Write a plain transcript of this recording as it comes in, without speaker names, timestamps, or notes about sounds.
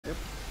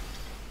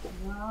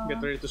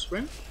Get ready to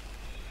sprint.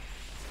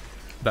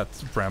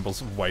 That's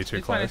Bramble's way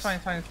too close. It's fine.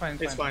 It's fine.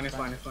 Let's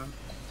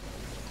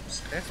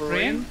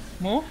sprint.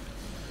 Move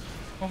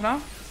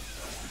now.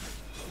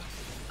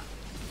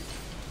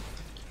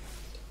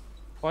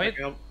 Void.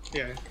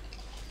 Yeah,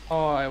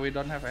 Oh, we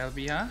don't have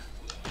LB, huh?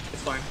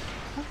 it's fine.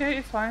 Okay,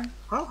 it's fine.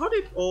 How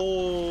did...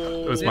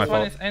 Oh... It was This my one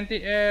fault. is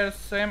anti-air,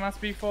 same as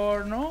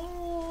before.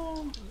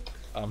 No.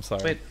 I'm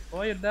sorry. Wait,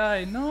 oh you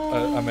die.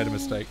 No. I made a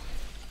mistake.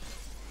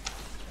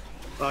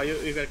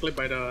 You got clipped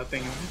by the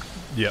thing.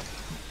 Yep.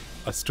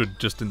 I stood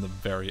just in the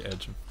very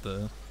edge of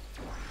the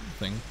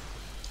thing.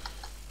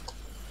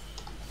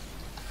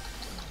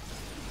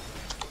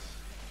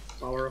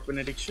 Power of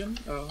benediction.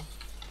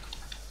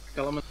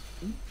 Element.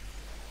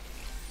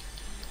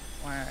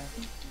 Wow.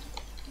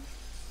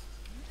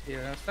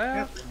 Here's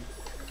that.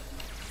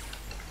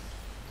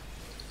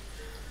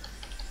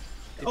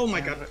 Oh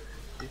my god.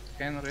 It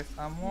can raise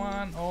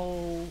someone.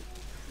 Oh.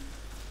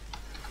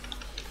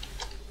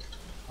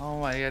 Oh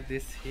my god,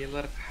 this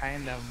healer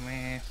kinda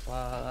meh.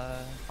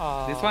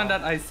 This one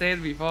that I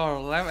said before,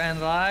 left and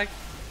right.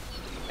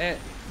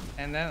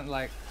 And then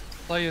like,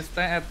 so you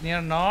stand at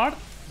near north,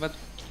 but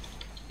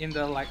in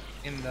the left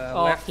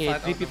Okay,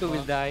 side 3 of the people will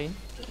boat. die.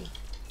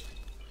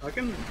 I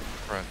can...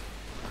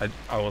 Run.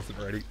 I wasn't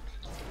ready.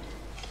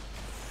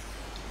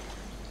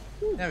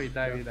 Yeah, we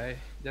die.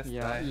 Just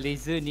Yeah, die.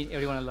 laser need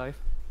everyone alive.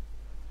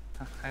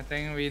 I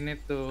think we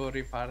need to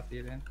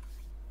reparty then.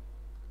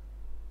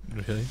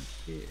 Really?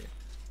 Yeah.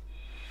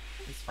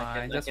 It's I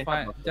fine. can Just help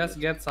fine. out with Just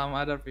it. get some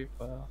other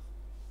people.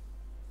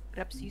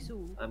 Grab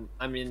Sisu.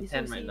 I'm in Sisu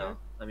 10 right here. now.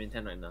 I'm in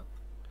 10 right now.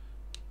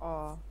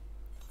 Oh.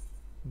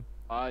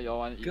 You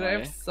want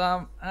Grab E9S?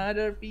 some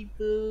other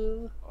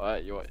people.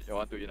 What? You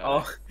want to E9S?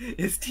 Oh,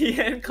 is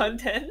TN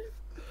content?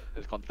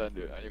 It's content,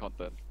 dude. I need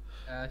content.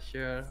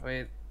 Sure.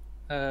 Wait.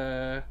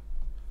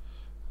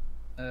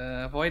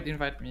 Void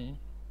invite me.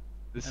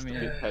 This I mean-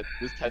 stupid cat,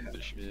 this cat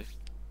ditched me.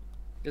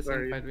 Just Where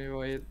are invite me,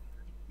 Void.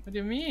 What do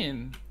you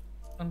mean?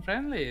 On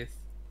friend list.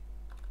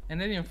 And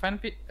then you find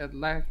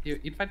like you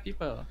invite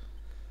people.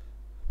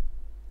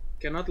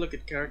 Cannot look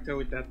at character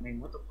with that name.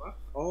 What the fuck?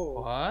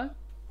 Oh, What? In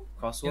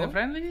the Crosswalk?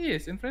 friend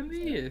list. In friend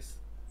list.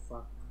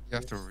 fuck. You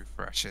have to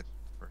refresh it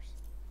first.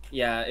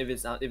 Yeah, if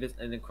it's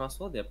in the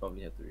crosswalk, they'll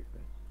probably have to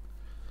refresh.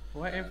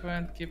 Why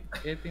everyone keep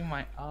eating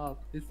my alt?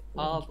 It's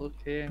alt,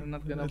 okay. I'm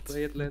not gonna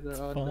play it later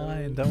on. though.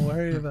 Fine, don't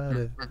worry about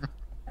it.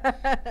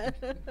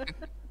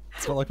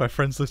 It's not like my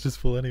friends list is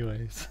full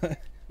anyways.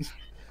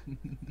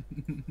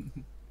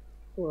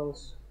 Who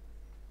else?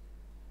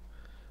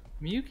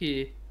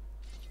 Miyuki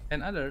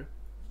and other.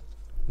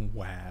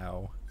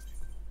 Wow.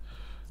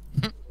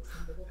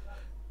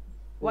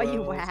 Why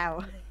you Well,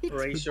 wow?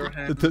 Raise your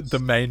hand.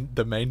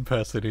 The main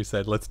person who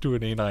said let's do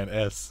an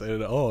E9S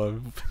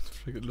and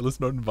let's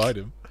not invite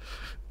him.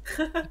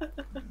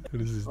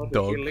 What is this Oh, the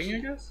dog? healing, I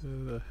guess?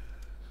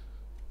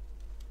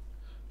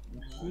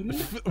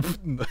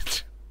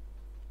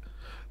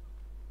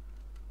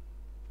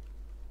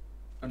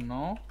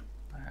 No.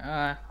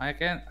 I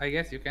can. I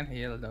guess you can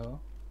heal though.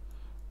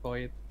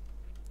 Void.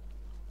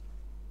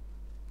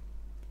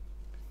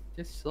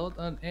 Just sold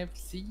on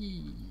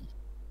FC.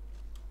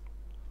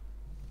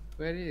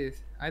 Where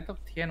is? I thought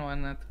Tian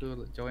wanted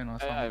to join or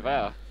Hey, something.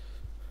 Ivaya.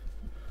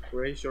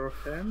 Raise your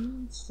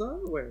hand, sir?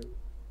 Where?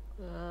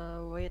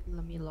 Wait,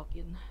 let me log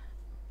in.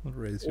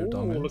 Raise your Oh,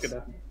 dominance. look at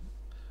that.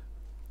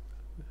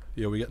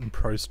 Yeah, we getting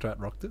pro strat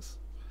rock this.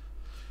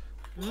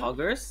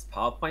 Poggers?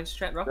 PowerPoint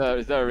strat rock?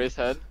 Is there a raise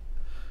hand?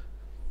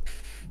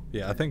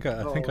 Yeah, I think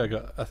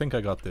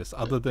I got this.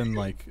 Other than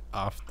like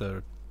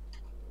after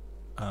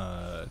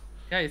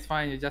Yeah, it's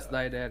fine. You just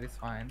die there. It's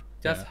fine.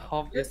 Just Yeah.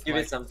 hope. Just it's give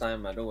like, it some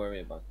time, don't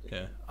worry about it.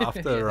 yeah,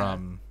 after Yeah.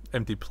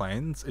 empty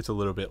planes, it's a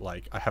little bit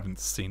like I haven't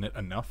seen it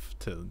enough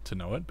to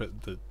know it,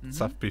 but the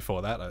stuff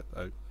before that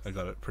I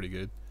got it pretty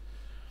good.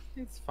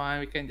 It's fine.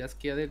 We can just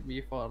kill it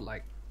before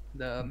like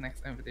the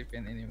next empty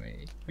pin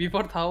anyway.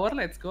 Before tower,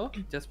 let's go.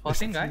 Just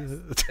pausing, guys.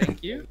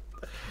 Thank you.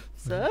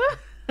 Sir?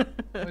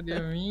 What do you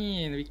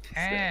mean? We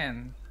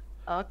can.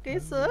 Okay,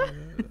 sir.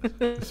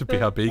 This is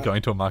BRB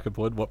going to a market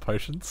board. What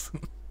potions?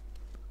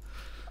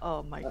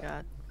 Oh my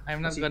god.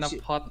 I'm not See- gonna see-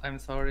 pot. I'm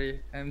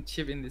sorry. I'm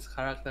cheap in this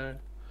character.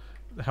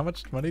 How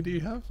much money do you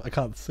have? I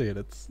can't see it.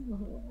 It's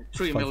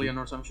 3 fuzzy. million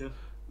or some shit.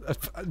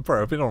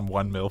 Bro, I've been on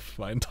 1 mil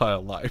for my entire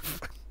life.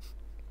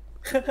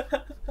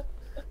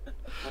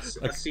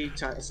 I see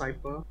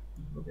Cypher.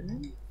 Okay.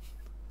 Do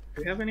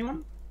you have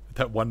anyone?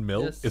 That 1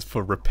 mil Yes. is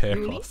for repair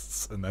Really?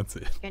 costs, and that's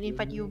it. Can you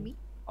invite Yumi?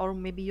 Or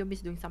maybe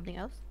Yumi's doing something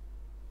else?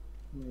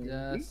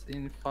 Just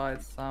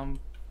invite some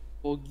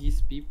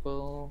bogies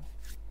people.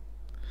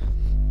 I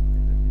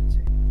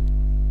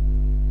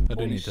do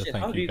Holy need to shit,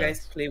 thank how do you guys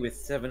guys. play with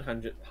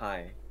 700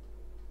 pi?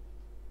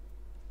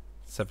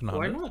 700.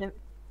 Why not?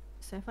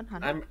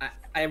 700?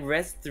 I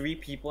rest 3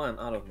 people, I'm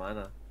out of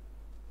mana.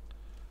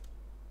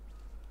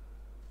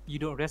 You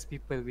don't rest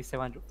people with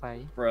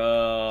 705.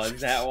 Bro,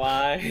 is that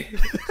why?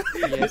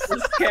 Yes.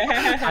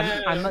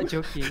 Scam. I'm not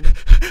joking.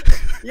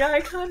 Yeah,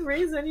 I can't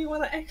raise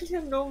anyone. I actually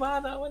have no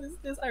mana. What is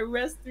this? I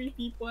rest 3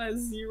 people at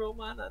 0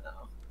 mana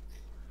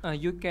now.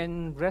 You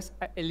can rest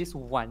at least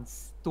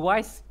once.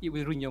 Twice, it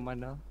will ruin your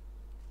mana.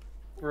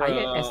 Bro, I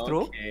at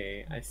Astro.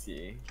 okay, I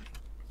see.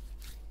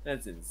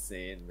 That's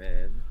insane,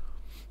 man.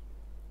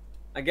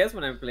 I guess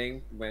when I'm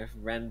playing with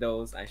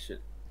randos, I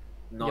should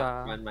not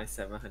Yeah. run my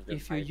 700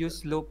 If you item.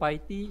 use low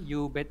piety,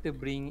 you better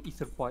bring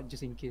ether pot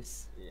just in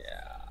case.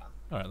 Yeah.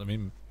 Alright, let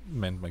me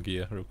mend my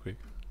gear real quick.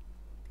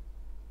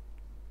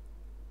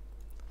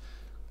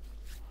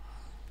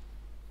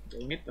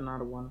 We need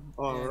another one.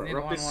 Oh, Yeah, I need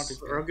Rock one is more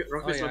people.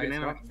 Rock is yeah, logging it's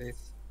in. Rock this.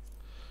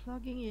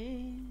 Logging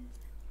in.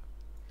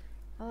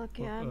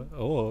 Okay,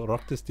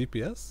 Rock this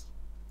DPS?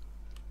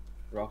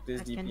 Rock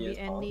this I can be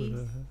DPS. off.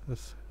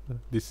 any.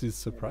 This is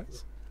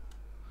surprise.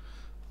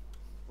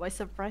 Why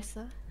surprise,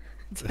 sir?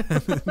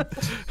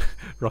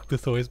 Rock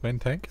this always main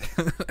tank.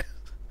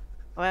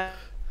 Well,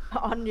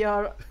 on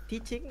your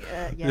teaching,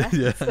 yeah.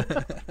 Yeah.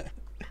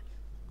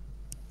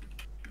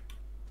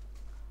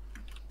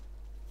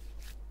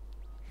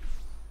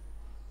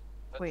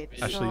 Wait,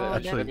 Actually- so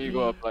actually- let me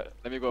go apply.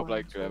 Let me go apply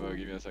One, glamour. two.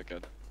 Give me a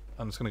second.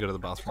 I'm just gonna go to the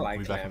bathroom. I'll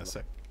be back in a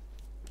sec.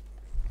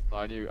 No,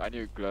 I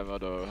need glamour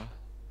the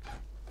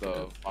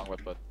monk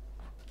weapon.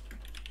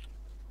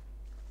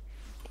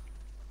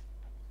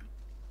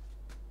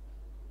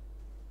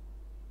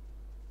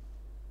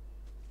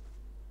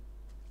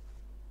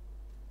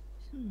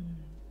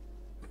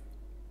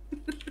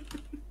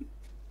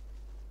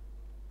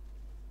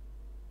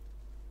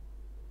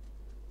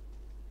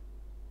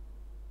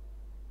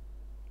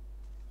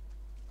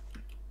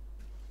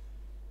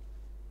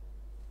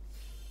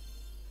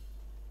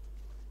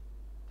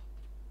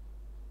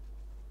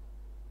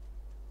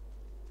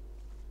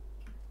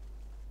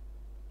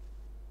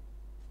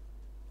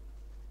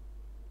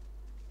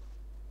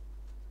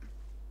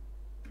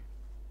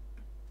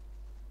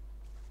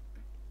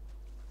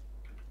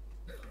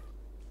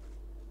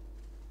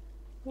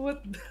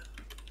 What?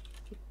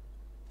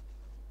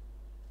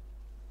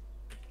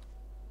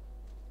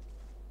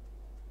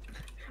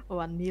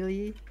 One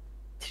melee,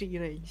 3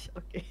 range.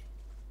 Okay.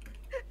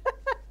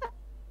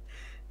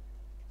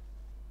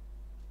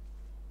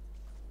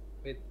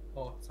 Wait,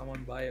 oh,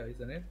 someone bio,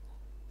 isn't it?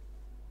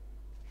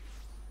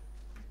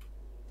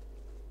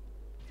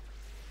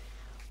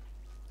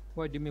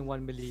 What do you mean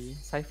 1 melee?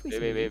 Cypher is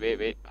Wait, melee.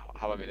 wait.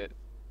 How a minute?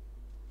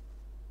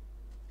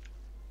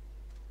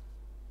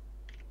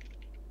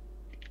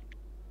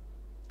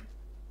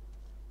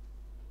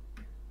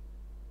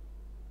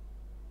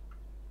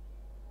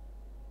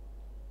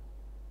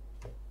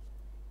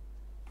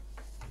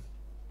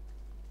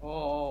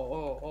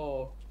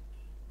 Oh.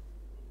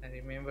 I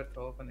remember to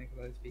open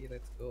XP.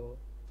 Let's go.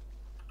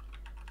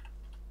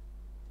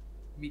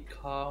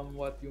 Become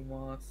what you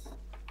must.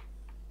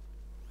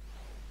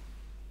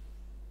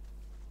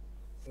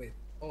 Wait.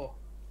 Oh,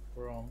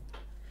 wrong.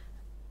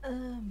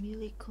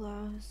 Melee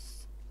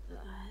class.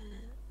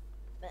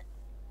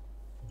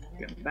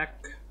 Get back.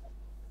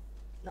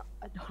 No,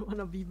 I don't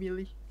wanna be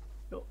melee.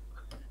 No.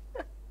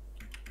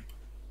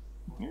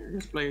 Yeah,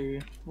 just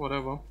play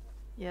whatever.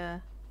 Yeah.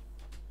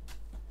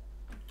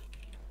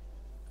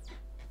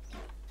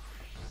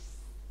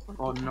 What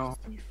Oh, did I no.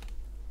 save?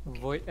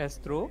 Void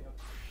Astro.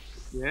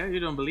 Yeah, you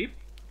don't believe?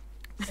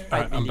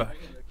 Alright, I'm back.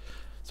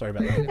 Sorry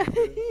about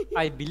that.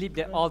 I believe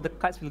that all the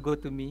cards will go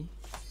to me,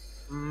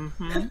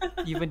 Mm-hmm.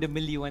 even the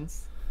melee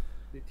ones.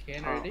 The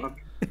 10 ready?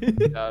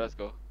 Yeah, let's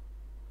go.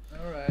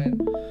 Alright.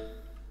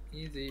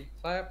 Easy.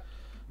 Clap.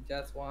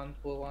 Just one,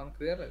 pull one,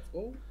 clear. Let's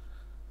go.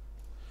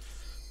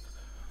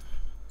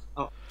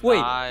 Wait,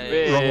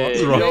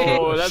 Wait, Wrong.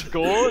 yo, let's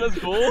go.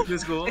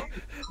 Let's go.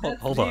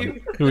 Hold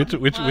on.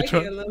 Which one?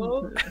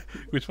 Hello.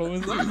 Which one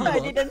was that? I Hold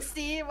on. didn't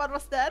see what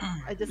was that.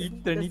 I just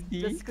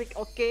Eternity. just click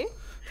OK.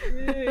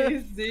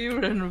 It's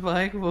different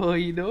bike boy,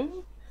 you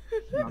know?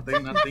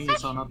 Nothing. You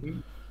saw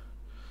nothing.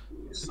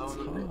 You saw It's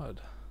nothing. hard.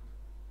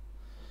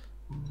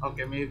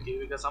 Okay, Miyuki,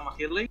 because I'm a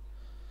healing,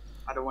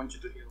 I don't want you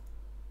to heal.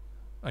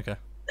 Okay.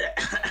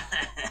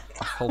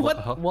 Hold What?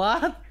 on. Hold,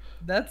 What?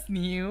 That's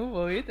new.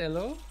 Wait,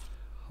 hello?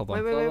 hold Wait,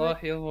 on. wait. Solo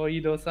heal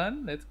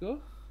Moido-san. Let's go.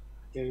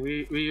 Okay,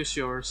 we use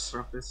yours,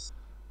 Ruckus.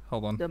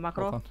 Hold on. The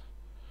macro? Hold on.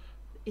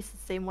 It's the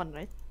same one,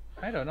 right?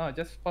 I don't know.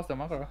 Just pause the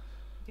macro.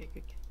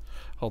 Okay.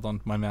 Hold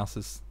on. My mouse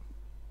is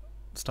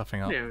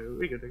stuffing up. Yeah,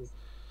 we good.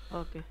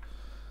 Okay.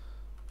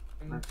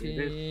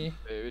 Okay.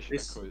 Wait, which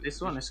This- macro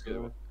this one is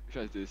good. Which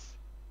one is this?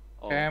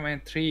 Oh, Cam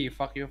and 3.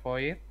 Fuck you for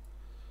it.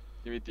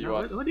 give me No,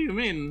 D1. what do you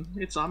mean?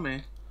 It's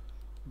Ame.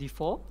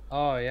 D4.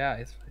 Oh, yeah.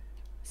 It's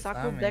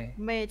Saku Ame. Black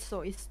Mage, so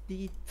it's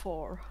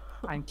D4.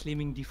 I'm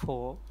claiming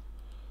D4.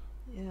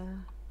 Yeah.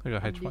 I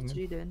got I'm H1.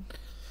 D3 then.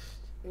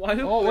 Why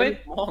you Oh,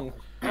 play wait. Monk?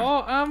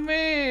 Oh,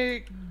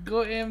 Ame!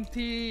 Go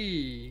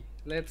empty.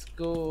 Let's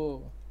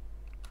go.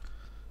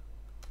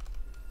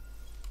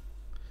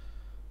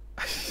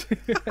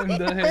 And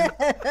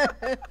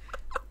the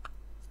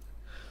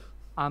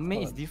Ame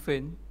is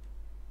different.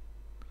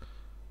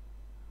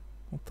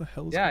 What the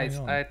hell is yeah, going it's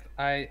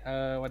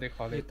on? what do you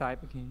call You it? type,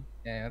 okay.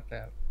 Yeah,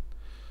 that.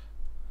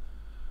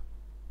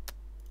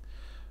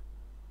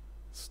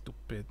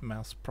 Stupid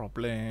mouse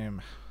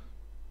problem.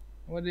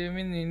 What do you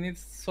mean you need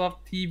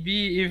swap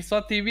TB? If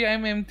swap TB,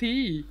 I'm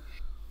MT.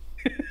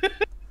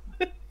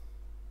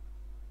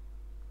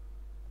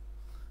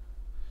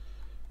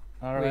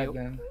 Alright Wait,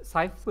 then.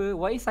 Cypher,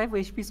 why is Cypher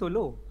HP so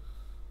low?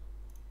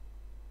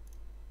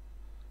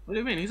 What do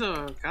you mean? He's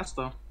a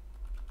caster.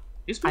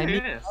 He's I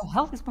mean, PAS.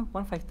 health is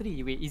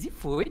 153. Wait, is it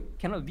food?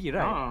 Cannot be,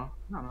 right?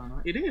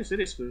 No. It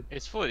is food.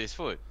 It's food. It's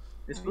food.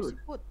 It's Where is food.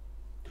 it put?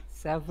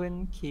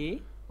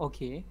 7k?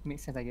 Okay,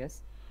 makes sense, I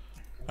guess.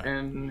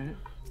 And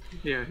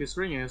yeah, his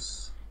ring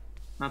is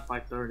not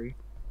 530.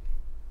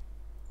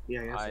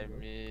 Yeah, yes. I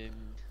mean,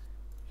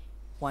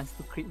 Wants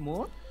to crit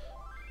more?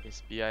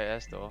 it's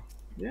BIS though.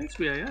 Yeah, it's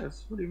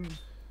BIS. What do you mean?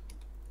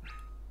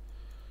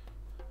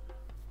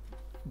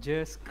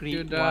 Just You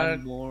crit dark.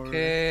 one more.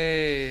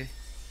 Okay.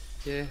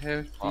 You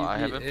have Oh, I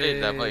haven't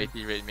played level TBA.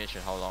 80 raid mage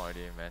in how long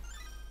already, man?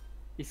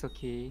 It's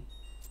okay.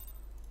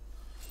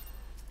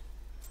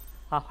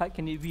 How hard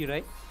can it be,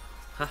 right?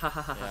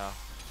 Yeah,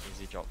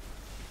 easy job.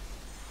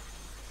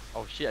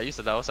 Oh shit, I used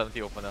the level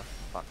 70 opener.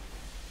 Fuck.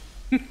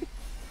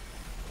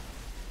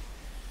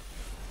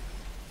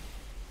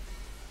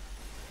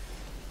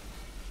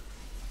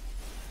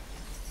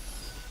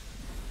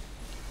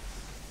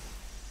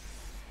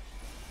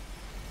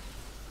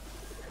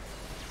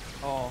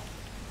 Oh.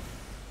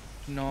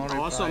 No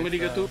Oh, also reply,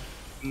 Medica sir. too.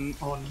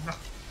 Oh no.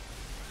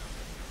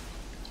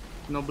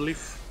 No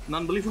belief.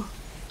 Non-believer.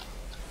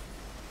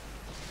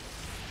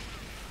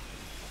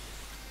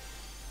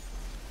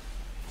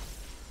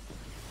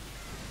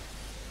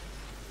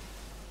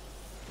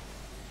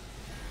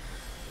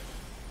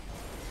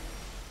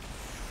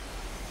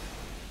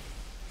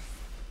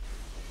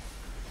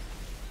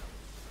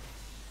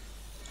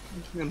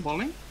 You gonna follow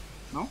me?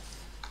 No?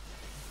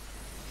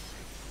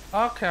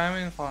 Okay, I'm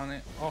in funny.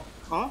 Oh,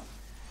 Oh?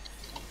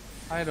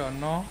 I don't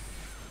know.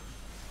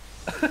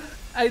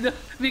 I don't,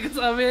 because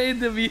I'm in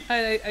the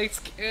behind. I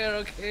scared.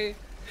 Okay,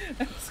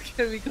 I'm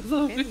scared because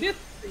of Can it. you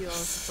to your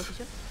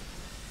position?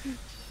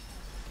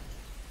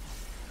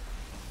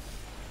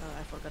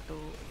 I forgot to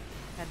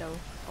handle.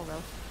 Oh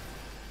well.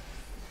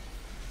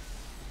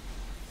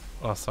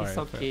 Oh, sorry. It's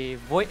okay.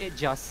 Void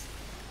adjust.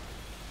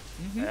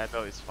 Yeah,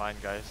 though it's fine,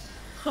 guys.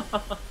 We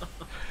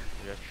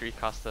have 3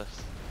 casters.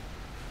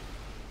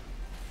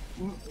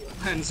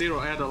 And 0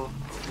 Adel.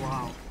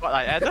 Wow. What,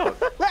 I added?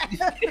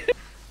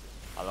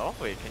 Hello?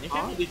 Wait, can you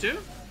hear Oh, me? did you?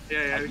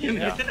 Yeah, we can.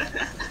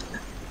 Yeah.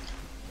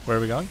 Where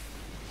are we going?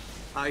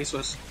 East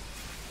West.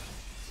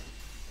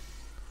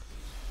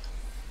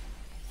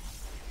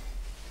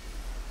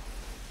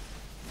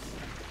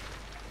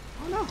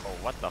 Oh no. Oh,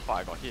 what the fuck?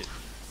 I got hit.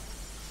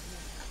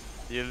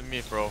 Heal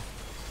me, bro.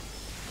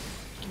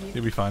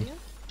 You'll be fine.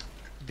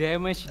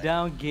 Damage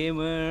down,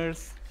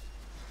 gamers.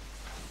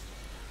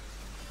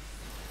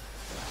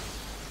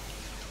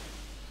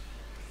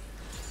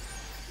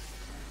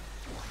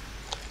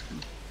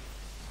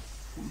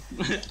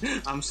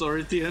 I'm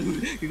sorry,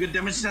 Tian. You get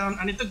damage down.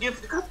 I need to give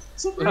the cut.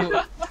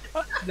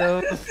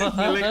 The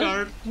Melee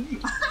card.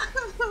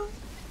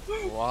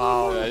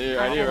 Wow,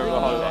 I need to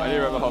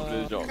remember how to play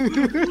this job.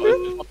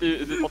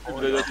 Is it 40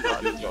 players to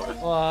play this job?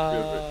 Wow,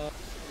 look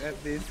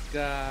at this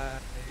guy.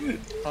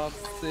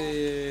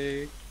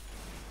 Toxic.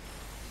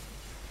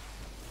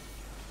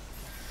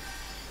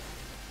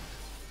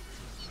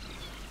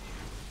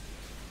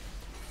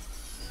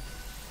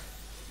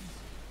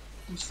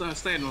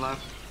 Staying alive.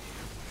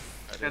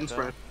 And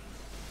spread.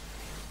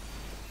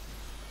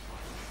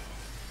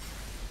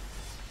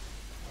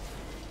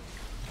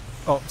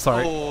 Oh,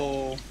 sorry.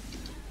 Oh.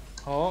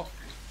 Oh,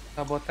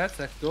 sabotage.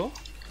 Let's go.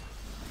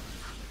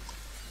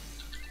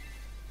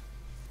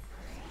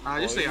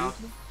 Just stay out.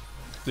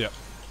 Yeah.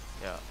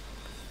 Yeah.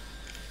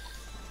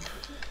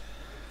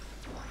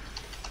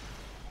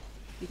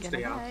 We can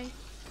Stay out. hide.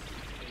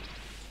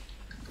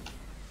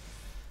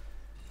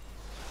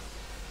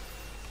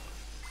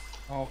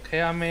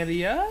 Okay,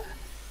 Amelia.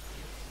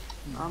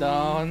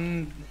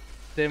 Down.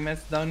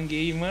 Damage down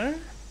gamer.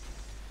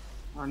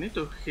 I need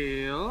to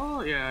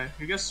heal. Yeah,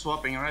 you guys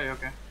swapping, right?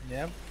 Okay.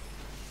 Yep.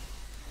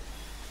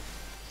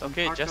 It's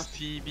okay, Hard just cast.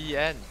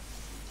 TBN.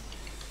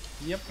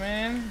 Yep,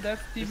 man.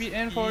 That's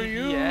TBN for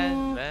you.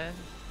 TBN, man.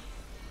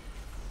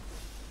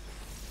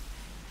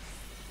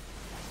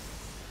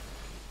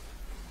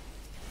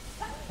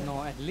 No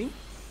idling.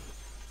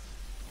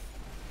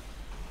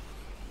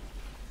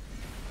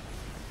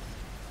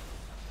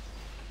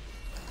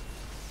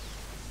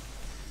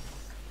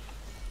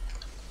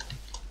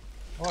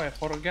 Oh, I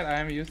forget I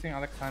am using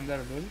Alexander,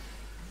 dude.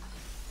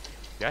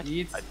 Yeah,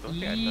 It's I don't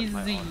think I turned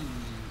mine easy. on.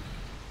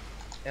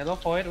 Hello,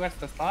 Void, where's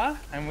the star?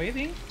 I'm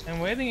waiting. I'm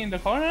waiting in the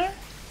corner.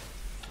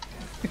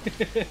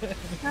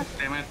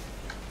 Damn it.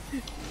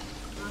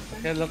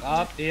 Okay, look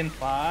up in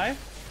 5,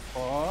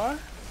 4,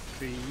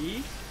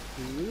 3,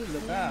 2,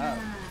 look up.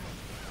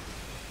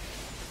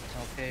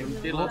 Okay,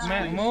 Empty move, lots,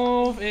 man, please.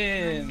 move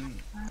in.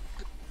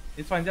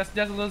 It's fine, just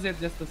lose it,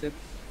 just lose it.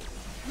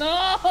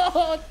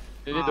 No!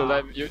 You need to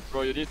let me,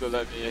 bro. You need to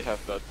let me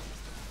have that.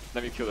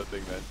 Let me kill the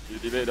thing, man. You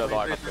delayed a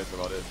lot. I Wait, can't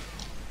about it.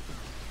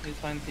 He's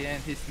 20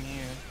 and he's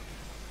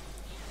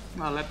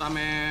new. Let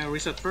Ame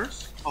reset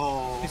first.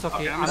 Oh, It's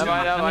okay. I'm Never just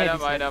mind, gonna-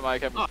 never mind, never mind. I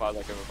can move fast,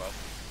 I can move fast.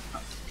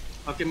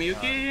 Okay,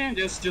 Miyuki,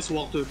 just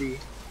walk to D.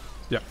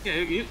 Yeah. Yeah,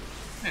 yeah.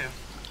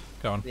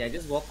 Go on. Yeah,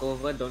 just walk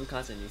over, don't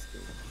cast any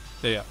skill.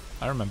 Yeah,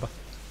 I remember.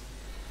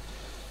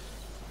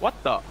 What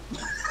the?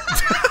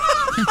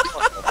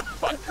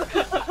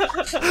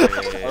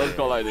 Let's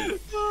go like this.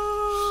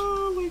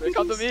 Wait,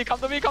 come to me, come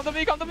to me, come to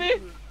me, come to me!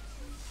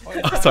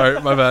 Sorry,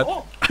 my bad.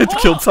 I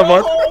killed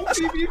someone.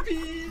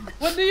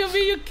 What do you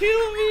mean you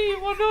kill me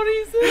for no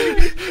reason?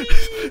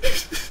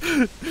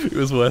 It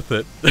was worth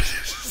it.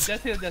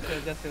 Just heal, just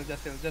heal, just heal,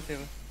 just heal, just heal.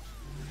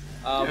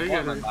 Yeah, What yeah.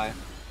 am I buy?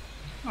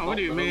 Oh, what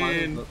do you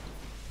mean?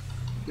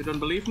 You don't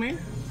believe me?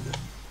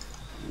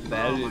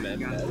 Very, Oh my very,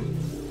 God. very.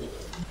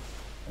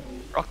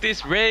 Rock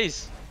this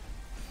race!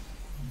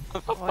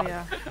 Oh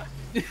yeah.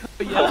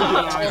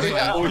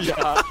 Oh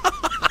yeah!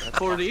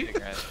 40?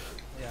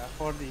 Yeah,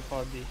 4D,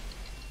 4D.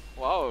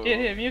 Wow!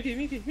 Here, Miyuki,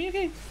 Miyuki,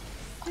 Miyuki!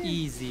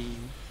 Easy.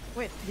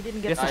 Wait, you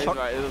didn't get Yes, Nah, a it's shot.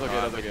 right, it's okay,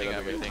 that's okay, everything,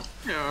 that's okay. everything.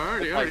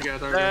 Yeah, already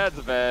got it. That's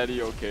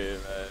very okay,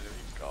 man.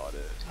 We got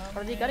it.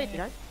 already got it,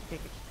 right? Okay,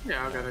 okay.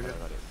 Yeah, I got it.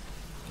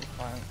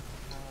 Fine.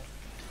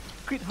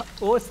 Crit.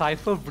 Oh,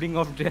 Cypher, bring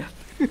of death.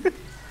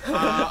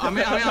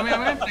 Ame,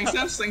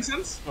 thanks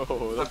sense.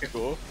 Oh, that's Okay.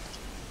 cool.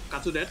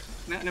 Katsu dead.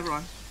 Never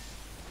mind.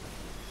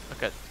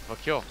 Okay, for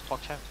kill,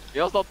 fuck champ.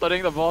 You all stop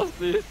turning the boss,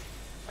 please.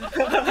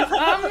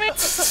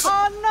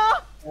 Oh no!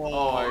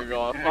 Oh my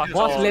god, Yeah, fuck just-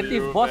 Boss all relative,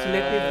 you, boss man.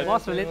 relative,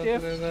 boss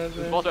relative.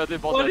 Boss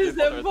relative, boss What relative, is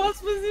that relative. boss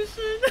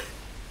position?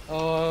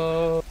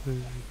 Oh,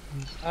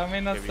 I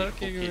mean not Okay, we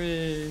circling cook it.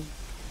 me. You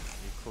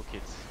cool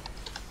kids.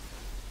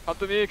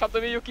 Come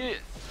to me, Yuki!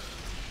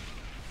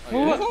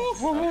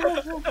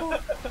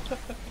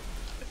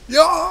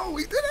 Yo,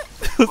 we did it.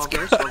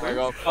 Focus, Oh my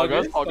god,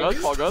 August.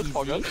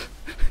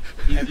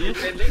 Easy,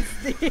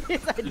 easy.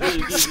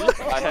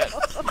 I had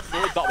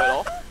no doubt at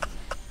all.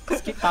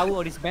 Skip power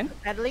on this man.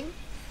 Paddling?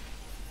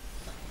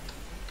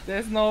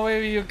 There's no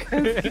way you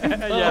can.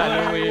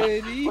 Yeah, no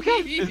way.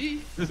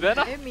 This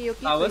banner? Hey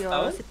Miyuki, Towers, to your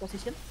towers? sit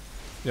position.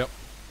 Yep.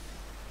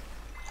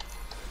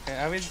 Okay,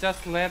 I will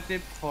just let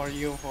it for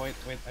you. Wait,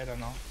 I don't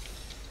know.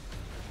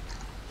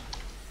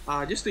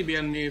 just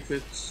TBN me if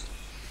it's...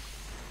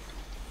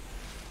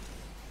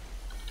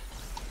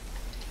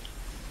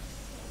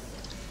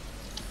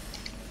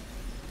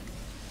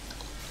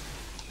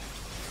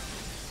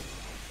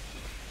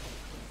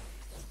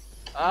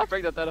 Ah,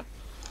 break the tether.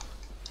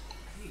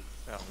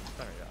 Yeah,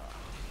 sorry,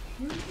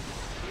 yeah.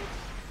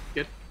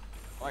 Get.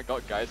 Oh my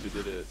god, guys, we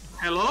did it.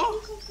 Hello?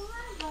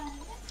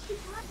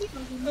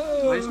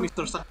 Nice,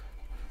 Mr.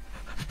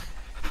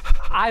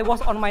 I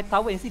was on my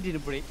tower and she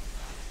didn't break.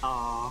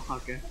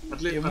 Okay.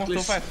 You At move too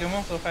least... fast. You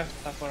move too fast,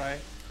 Sakurai.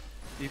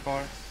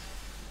 Before.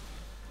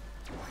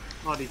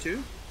 Oh, did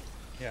you?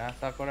 Yeah,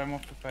 Sakurai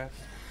moved too fast.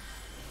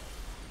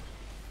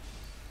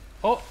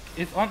 Oh,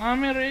 it's on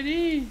army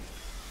already.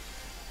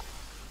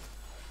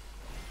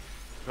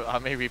 I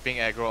may reaping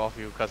aggro off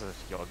you because of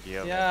your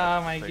gear. Yeah,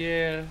 man. my Like,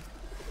 gear.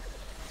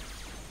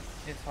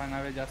 It's fine.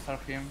 I will just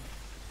serve him.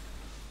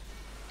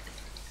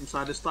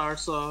 Inside the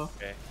stars,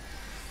 Okay.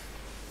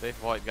 Save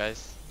void,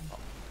 guys.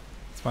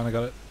 It's fine, I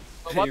got it.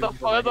 What the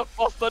fuck? The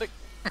boss turning.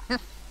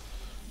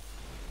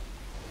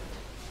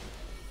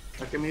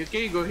 Okay,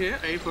 Miyuki, go here,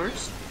 A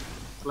first.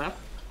 Left.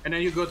 And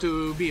then you go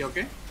to B,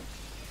 okay?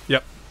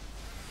 Yep.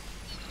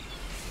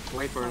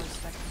 Wait first.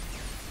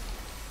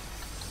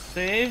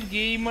 Save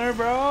gamer,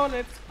 bro.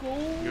 Let's go.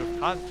 You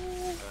can't.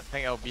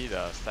 Tank LB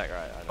the stack,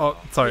 right? I don't Oh, know.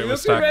 sorry, it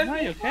was stacked. No,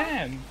 you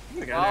can.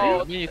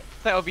 Oh, me.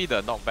 Tank LB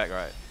the knockback,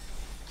 right?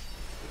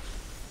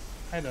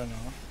 I don't know.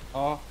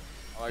 Oh,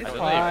 Oh, I it's don't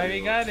fine. know.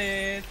 We got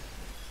it.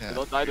 Yeah.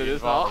 Don't die to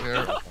this Well, now.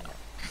 here.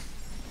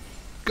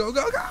 Go,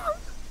 go, go!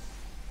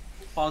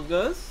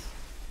 August?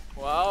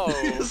 Wow.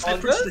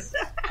 August?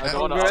 I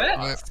don't Congrats.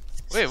 know.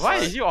 Wait, why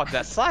is you on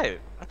that side?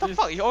 What the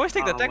fuck? You always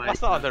take the Oh tank my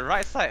master on God. the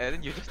right side and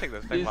then you just take the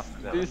tank master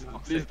there.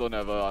 Please don't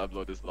ever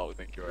upload this log,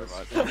 thank you very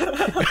much.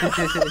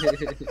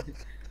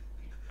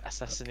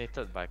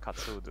 Assassinated by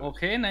Katsu, dude.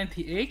 Okay,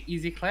 98.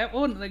 Easy clap.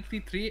 Oh,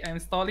 93. I'm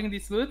stalling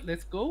this loot.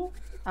 Let's go.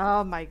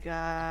 Oh my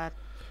god.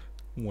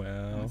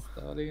 Wow.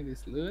 Stalling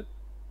this loot.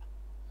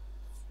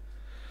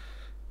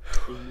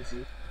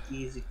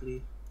 Easy,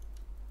 clean.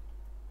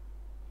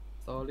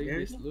 Stalling There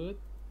this you loot.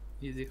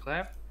 Easy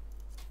clap.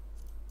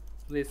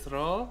 Please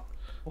roll.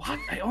 What?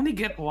 I only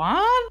get one?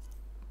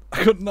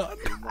 I got none.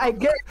 I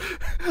get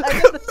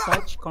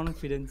Such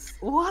confidence.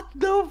 What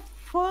the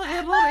fuck?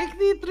 Error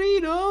 83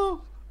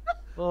 no?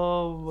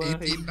 Oh my.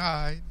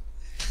 89.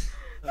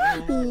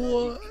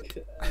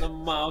 The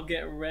Mao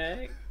get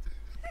wrecked.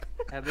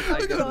 At least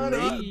I got the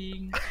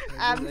ring.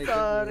 I'm At least I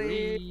got the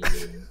sorry.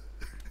 ring.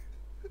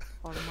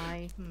 for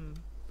my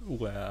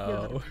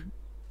Wow.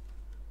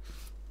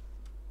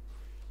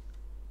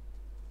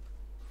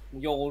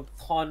 Yo,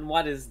 Ton,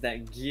 what is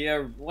that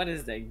gear? What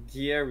is that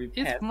gear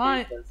repair It's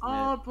my status, man?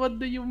 art. What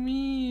do you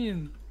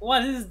mean?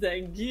 What is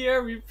that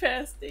gear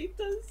repair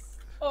status?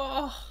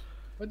 Oh,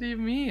 What do you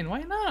mean?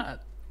 Why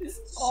not?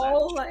 It's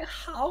all like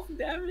half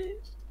damage.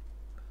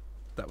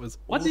 That was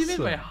What do you mean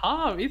by awesome.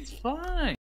 half? It's fine.